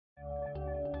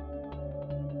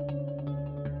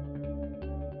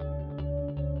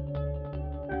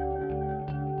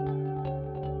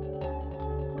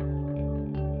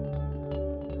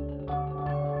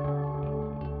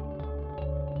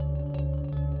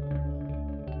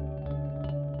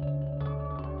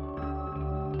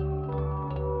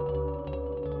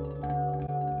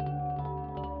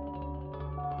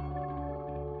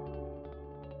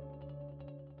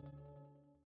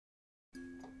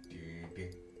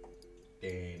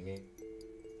Dang it.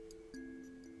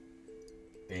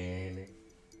 Dang it.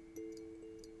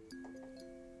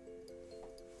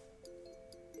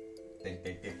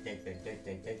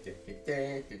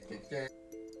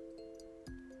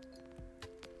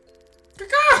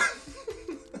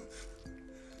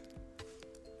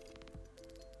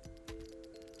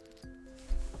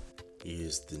 He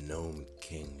is the Gnome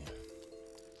King.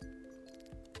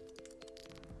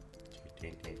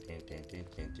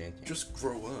 Just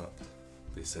grow up,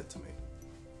 they said to me.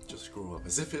 Just grow up.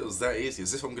 As if it was that easy,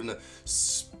 as if I'm gonna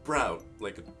sprout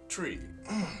like a tree.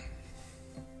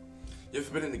 You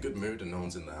ever been in a good mood and no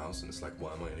one's in the house and it's like,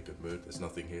 why am I in a good mood? There's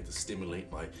nothing here to stimulate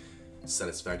my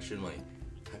satisfaction, my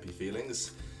happy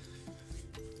feelings.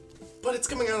 But it's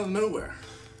coming out of nowhere.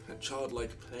 A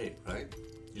childlike play, right?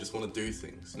 You just want to do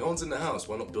things. No one's in the house,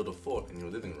 why not build a fort in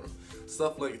your living room?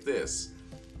 Stuff like this.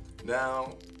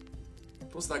 Now,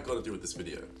 what's that got to do with this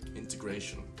video?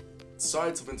 Integration.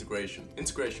 Sides of integration.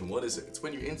 Integration, what is it? It's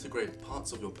when you integrate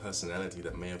parts of your personality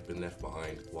that may have been left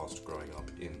behind whilst growing up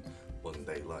in modern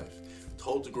day life.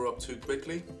 Told to grow up too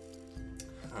quickly?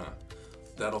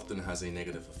 That often has a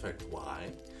negative effect.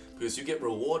 Why? Because you get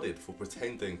rewarded for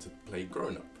pretending to play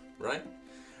grown up, right?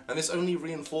 And this only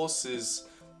reinforces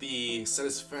the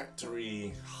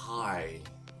satisfactory high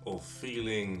of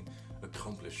feeling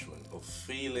accomplishment, of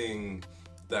feeling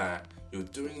that you're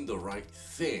doing the right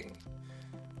thing,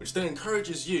 which then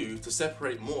encourages you to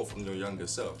separate more from your younger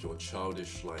self, your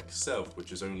childish-like self,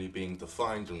 which is only being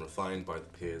defined and refined by the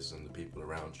peers and the people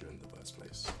around you in the first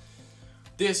place.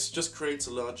 This just creates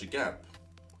a larger gap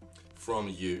from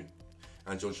you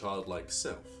and your childlike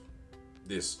self.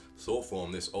 This thought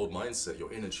form, this old mindset,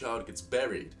 your inner child gets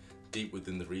buried deep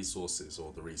within the resources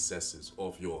or the recesses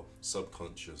of your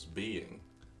subconscious being,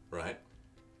 right?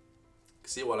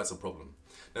 See why that's a problem.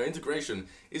 Now, integration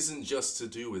isn't just to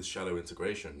do with shallow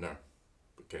integration, no.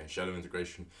 Okay, shallow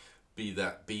integration, be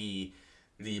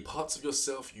the parts of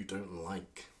yourself you don't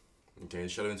like. Okay,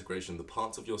 shallow integration, the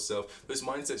parts of yourself, those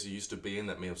mindsets you used to be in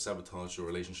that may have sabotaged your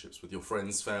relationships with your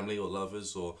friends, family, or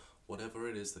lovers, or whatever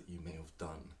it is that you may have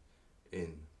done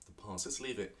in the past. Let's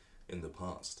leave it in the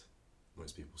past,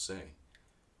 most people say.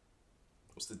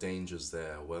 What's the dangers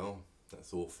there? Well, that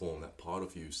thought form, that part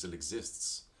of you still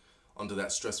exists. Under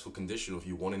that stressful condition of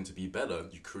you wanting to be better,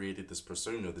 you created this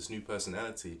persona, this new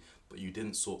personality, but you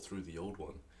didn't sort through the old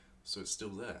one. So it's still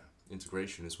there.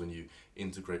 Integration is when you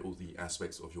integrate all the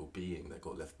aspects of your being that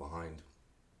got left behind.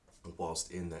 And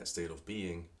whilst in that state of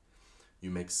being, you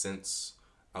make sense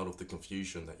out of the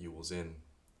confusion that you was in.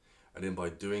 And then by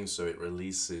doing so, it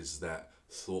releases that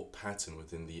thought pattern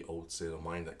within the old state of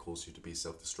mind that caused you to be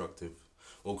self-destructive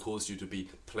or caused you to be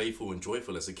playful and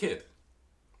joyful as a kid,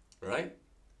 right?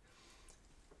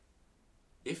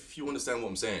 If you understand what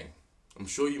I'm saying, I'm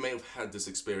sure you may have had this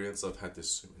experience. I've had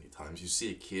this so many times. You see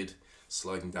a kid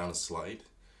sliding down a slide,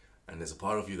 and there's a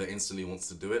part of you that instantly wants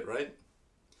to do it, right?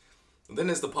 And then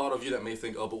there's the part of you that may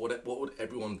think, oh, but what would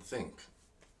everyone think?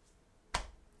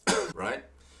 Right?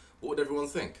 What would everyone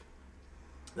think?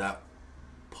 That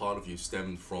part of you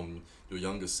stemmed from your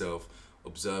younger self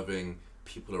observing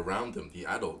people around them, the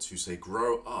adults who say,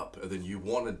 grow up, and then you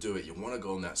want to do it. You want to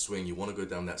go on that swing. You want to go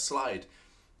down that slide.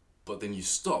 But then you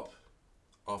stop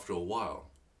after a while.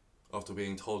 After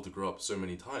being told to grow up so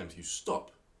many times, you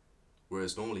stop.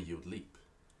 Whereas normally you would leap.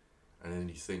 And then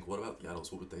you think, what about the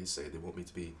adults? What would they say? They want me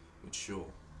to be mature.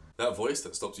 That voice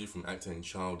that stops you from acting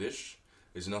childish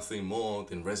is nothing more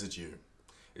than residue.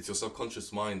 It's your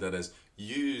subconscious mind that has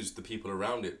used the people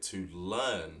around it to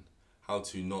learn how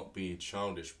to not be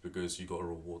childish because you got a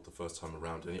reward the first time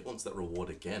around. And it wants that reward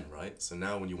again, right? So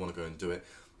now when you want to go and do it,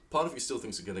 part of you still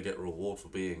thinks you're going to get a reward for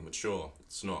being mature.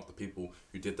 It's not. The people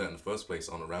who did that in the first place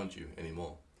aren't around you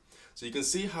anymore. So you can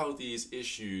see how these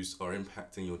issues are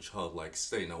impacting your childlike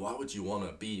state. Now, why would you want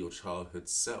to be your childhood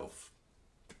self?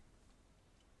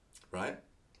 Right?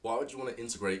 Why would you want to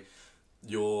integrate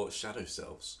your shadow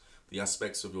selves, the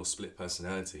aspects of your split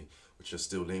personality, which are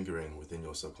still lingering within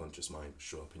your subconscious mind,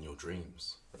 show up in your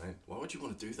dreams, right? Why would you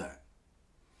want to do that?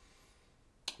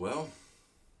 Well,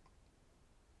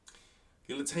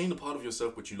 you'll attain a part of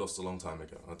yourself which you lost a long time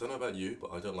ago. I don't know about you,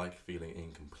 but I don't like feeling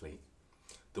incomplete.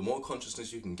 The more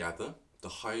consciousness you can gather, the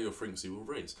higher your frequency will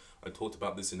raise. I talked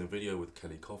about this in a video with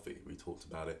Kelly Coffee. We talked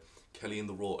about it, Kelly in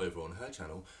the Raw, over on her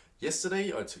channel.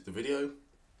 Yesterday, I took the video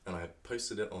and I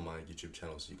posted it on my YouTube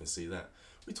channel, so you can see that.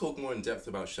 We talk more in depth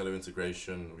about shallow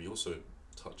integration. We also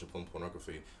touch upon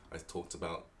pornography. I talked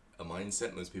about a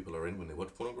mindset most people are in when they watch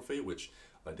pornography, which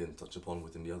I didn't touch upon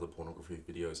within the other pornography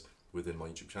videos within my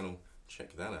YouTube channel.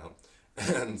 Check that out.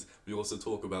 And we also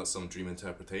talk about some dream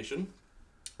interpretation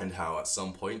and how at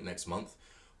some point next month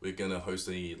We're gonna host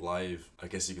a live, I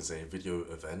guess you can say, a video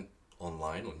event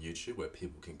online on YouTube where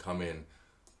people can come in,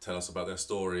 tell us about their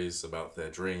stories, about their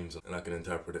dreams, and I can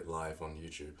interpret it live on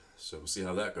YouTube. So we'll see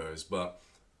how that goes. But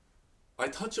I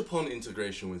touch upon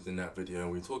integration within that video,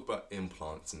 and we talk about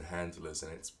implants and handlers,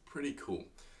 and it's pretty cool.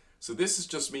 So this is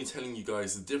just me telling you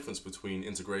guys the difference between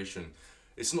integration.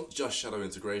 It's not just shadow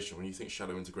integration. When you think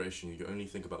shadow integration, you only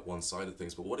think about one side of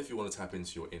things. But what if you want to tap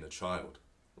into your inner child,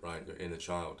 right? Your inner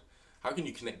child. How can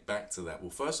you connect back to that? Well,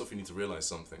 first off, you need to realize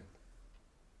something.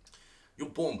 You're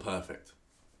born perfect.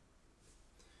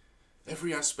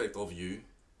 Every aspect of you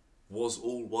was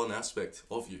all one aspect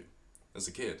of you as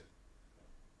a kid.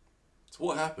 So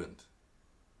what happened?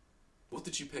 What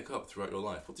did you pick up throughout your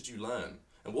life? What did you learn?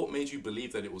 And what made you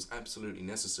believe that it was absolutely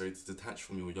necessary to detach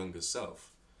from your younger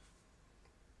self?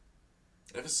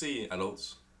 Ever see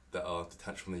adults that are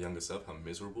detached from their younger self, how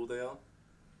miserable they are?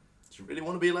 Do you really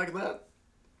want to be like that?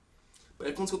 But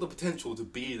everyone's got the potential to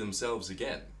be themselves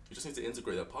again. You just need to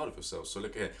integrate that part of yourself. So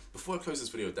look here, before I close this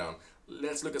video down,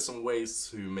 let's look at some ways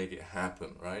to make it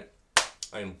happen, right?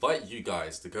 I invite you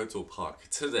guys to go to a park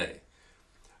today.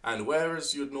 And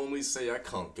whereas you'd normally say, I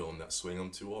can't go on that swing,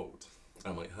 I'm too old,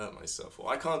 I might hurt myself,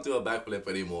 or I can't do a backflip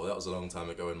anymore, that was a long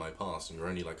time ago in my past, and you're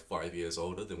only like 5 years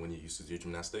older than when you used to do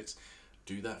gymnastics,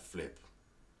 do that flip.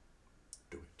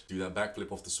 Do it. Do that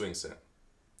backflip off the swing set,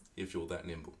 if you're that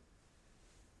nimble.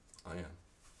 I am.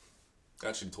 I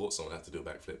actually taught someone how to do a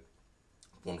backflip.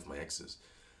 One of my exes.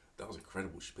 That was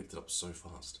incredible. She picked it up so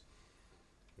fast.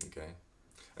 Okay.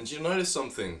 And you notice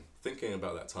something, thinking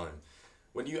about that time.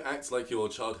 When you act like your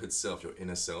childhood self, your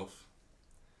inner self,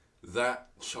 that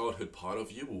childhood part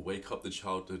of you will wake up the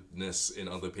childhoodness in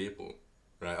other people.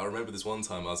 Right? I remember this one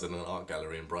time I was in an art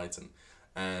gallery in Brighton,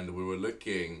 and we were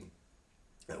looking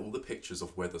at all the pictures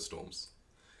of weather storms.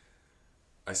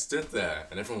 I stood there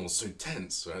and everyone was so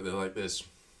tense, right? They're like this,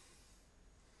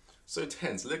 so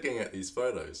tense, looking at these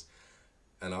photos.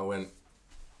 And I went,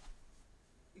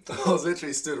 I was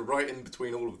literally stood right in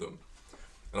between all of them.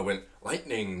 And I went,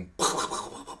 lightning,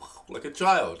 like a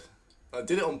child. I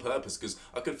did it on purpose because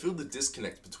I could feel the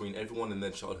disconnect between everyone and their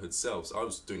childhood selves. I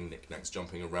was doing knickknacks,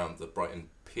 jumping around the Brighton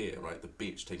pier, right, the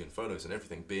beach, taking photos and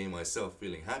everything, being myself,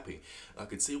 feeling happy. I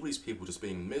could see all these people just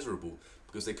being miserable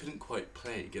because they couldn't quite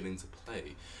get into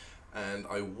play. And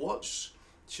I watched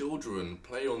children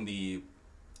play on the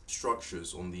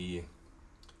structures, on the,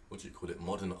 what do you call it,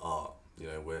 modern art, you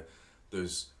know, where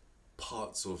those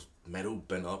parts of metal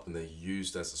bent up and they're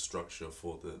used as a structure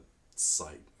for the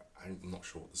site. I'm not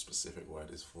sure what the specific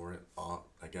word is for it. Art,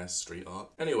 I guess, street art.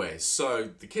 Anyway, so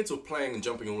the kids were playing and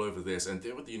jumping all over this, and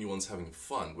they were the only ones having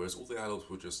fun, whereas all the adults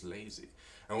were just lazy.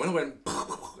 And when I went,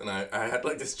 and I had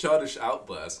like this childish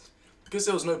outburst, because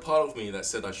there was no part of me that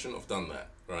said I shouldn't have done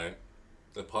that, right?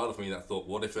 The part of me that thought,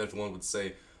 what if everyone would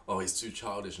say, oh, he's too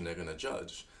childish and they're gonna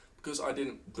judge? Because I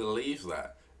didn't believe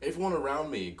that. Everyone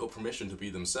around me got permission to be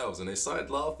themselves, and they started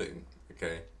laughing,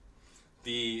 okay?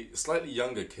 The slightly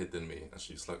younger kid than me,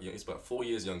 actually he's about 4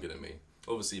 years younger than me,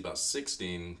 obviously about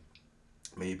 16,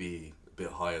 maybe a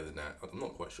bit higher than that. I'm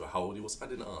not quite sure how old he was, I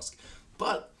didn't ask.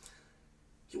 But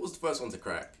he was the first one to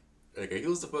crack. Okay, he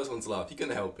was the first one to laugh, he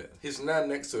couldn't help it. His nan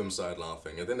next to him started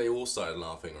laughing, and then they all started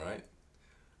laughing, right?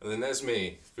 And then there's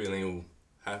me, feeling all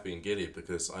happy and giddy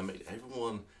because I made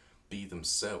everyone be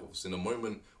themselves in a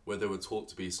moment where they were taught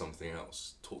to be something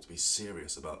else, taught to be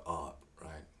serious about art,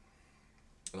 right?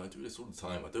 And I do this all the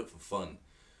time, I do it for fun.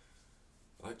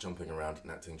 I like jumping around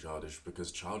and acting childish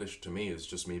because childish to me is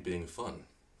just me being fun.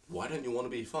 Why don't you want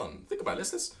to be fun? Think about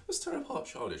it, let's tear apart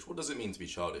childish. What does it mean to be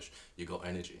childish? You got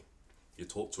energy. You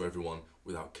talk to everyone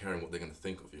without caring what they're going to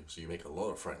think of you, so you make a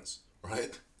lot of friends,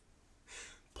 right?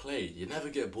 Play, you never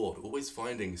get bored, always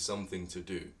finding something to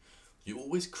do. You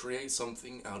always create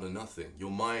something out of nothing.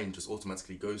 Your mind just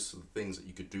automatically goes to the things that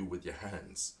you could do with your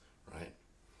hands, right?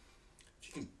 If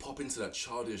you can pop into that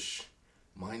childish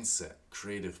mindset,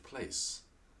 creative place,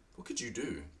 what could you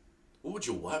do? What would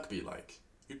your work be like?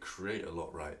 You'd create a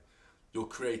lot, right? Your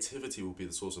creativity will be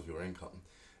the source of your income.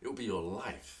 It will be your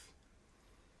life.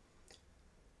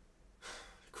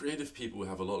 Creative people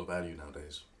have a lot of value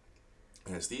nowadays.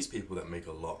 And it's these people that make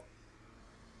a lot.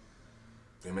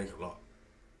 They make a lot.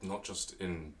 Not just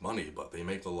in money, but they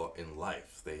make a lot in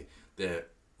life. They're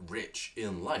rich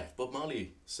in life. Bob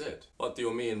Marley said, "What do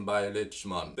you mean by rich,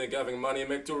 man? Think having money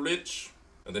make you rich?"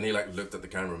 And then he like looked at the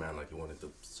cameraman like he wanted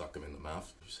to suck him in the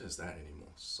mouth. Who says that anymore?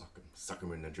 Suck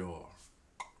him in the jaw.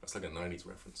 That's like a 90s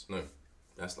reference. No,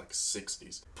 that's like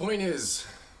 60s. Point is,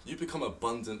 you become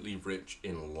abundantly rich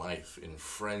in life, in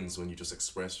friends, when you just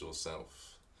express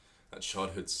yourself. That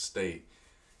childhood state,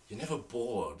 you're never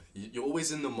bored. You're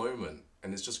always in the moment.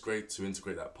 And it's just great to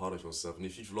integrate that part of yourself. And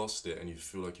if you've lost it and you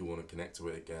feel like you want to connect to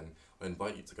it again, I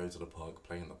invite you to go to the park,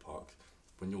 play in the park.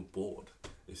 When you're bored,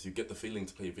 if you get the feeling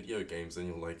to play video games, then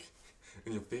you're like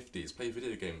in your 50s, play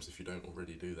video games if you don't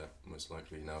already do that. Most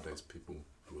likely nowadays people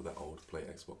who are that old play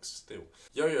Xbox still.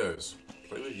 Yo-yos,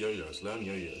 play with yo-yos, learn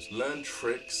yo-yos. Learn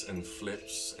tricks and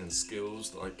flips and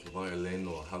skills like violin,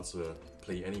 or how to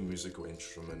play any musical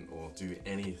instrument, or do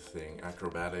anything,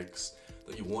 acrobatics,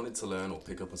 that you wanted to learn or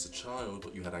pick up as a child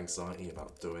but you had anxiety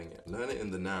about doing it. Learn it in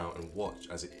the now and watch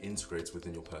as it integrates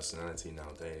within your personality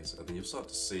nowadays, and then you'll start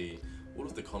to see all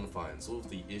of the confines, all of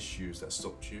the issues that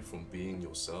stopped you from being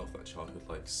yourself, that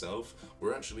childhood-like self,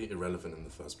 were actually irrelevant in the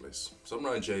first place. So I'm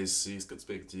Ryan JC, it's good to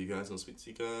speak to you guys, and I'll speak to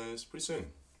you guys pretty soon.